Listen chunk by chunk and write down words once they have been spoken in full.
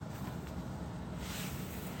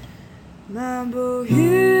My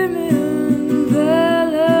bohemian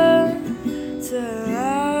valentine,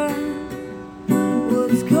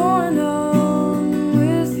 what's going on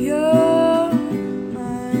with your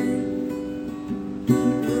mind?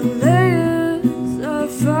 The layers are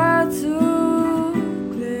far too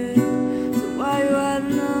clear, so why you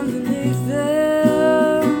hiding underneath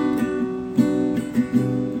them?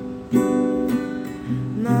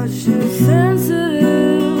 Much too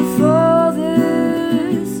sensitive for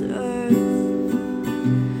this earth.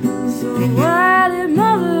 So why did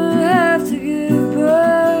mother have to give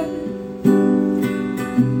birth?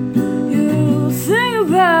 You think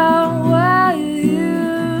about why you're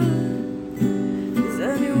here. Is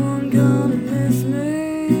anyone gonna miss me?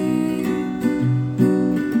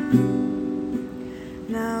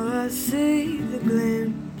 Now I see the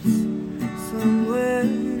glimpse somewhere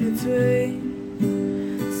in between,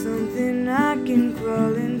 something I can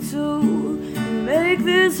crawl into and make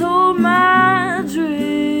this whole my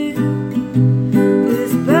dream.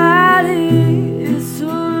 This body is too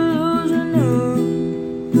illusional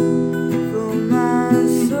for my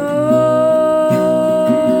soul.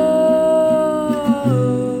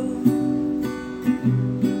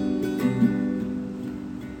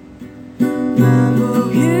 My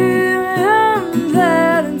bohemian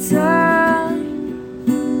valentine,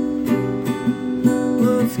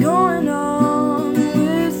 what's going on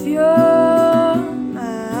with your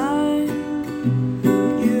mind?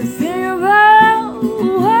 You think about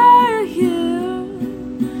why you're here.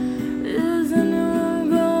 Is anyone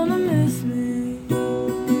gonna miss me?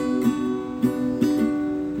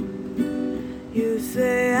 You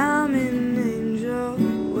say I'm an angel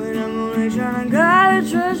when I'm only trying to guard a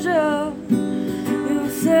treasure. You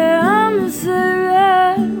say I'm a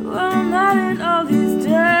savior when I'm hiding all these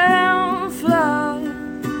damn flaws.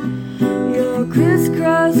 Your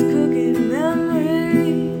crisscross crooked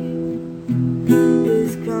memory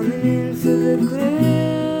is coming into the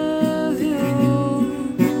clear view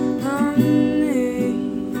of me.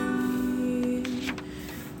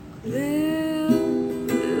 Clear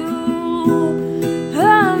view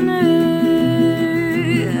of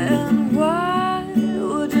me. And why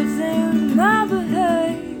would you think my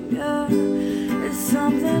behavior is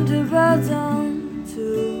something to bow down